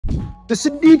The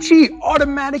Sedici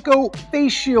Automatico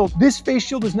face shield. This face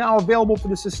shield is now available for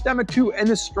the Sistema 2 and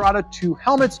the Strada 2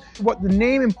 helmets. What the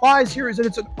name implies here is that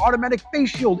it's an automatic face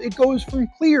shield. It goes from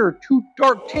clear to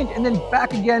dark tint and then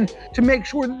back again to make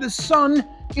sure that the sun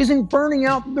isn't burning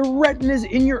out the retinas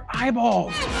in your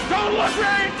eyeballs. Don't look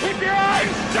right, keep your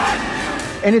eyes shut!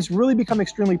 And it's really become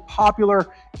extremely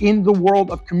popular in the world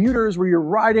of commuters where you're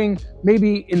riding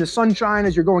maybe in the sunshine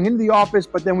as you're going into the office,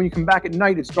 but then when you come back at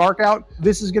night, it's dark out.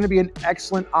 This is going to be an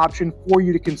excellent option for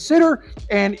you to consider.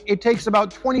 And it takes about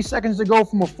 20 seconds to go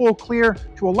from a full clear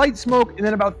to a light smoke, and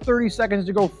then about 30 seconds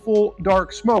to go full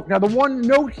dark smoke. Now, the one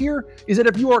note here is that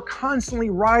if you are constantly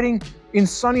riding in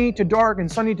sunny to dark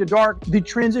and sunny to dark, the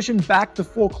transition back to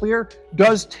full clear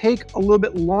does take a little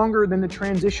bit longer than the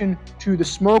transition to the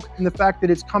smoke, and the fact that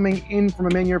it's coming in from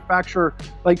a manufacturer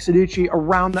like Sedici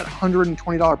around that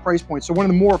 $120 price point. So one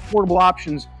of the more affordable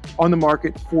options on the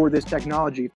market for this technology.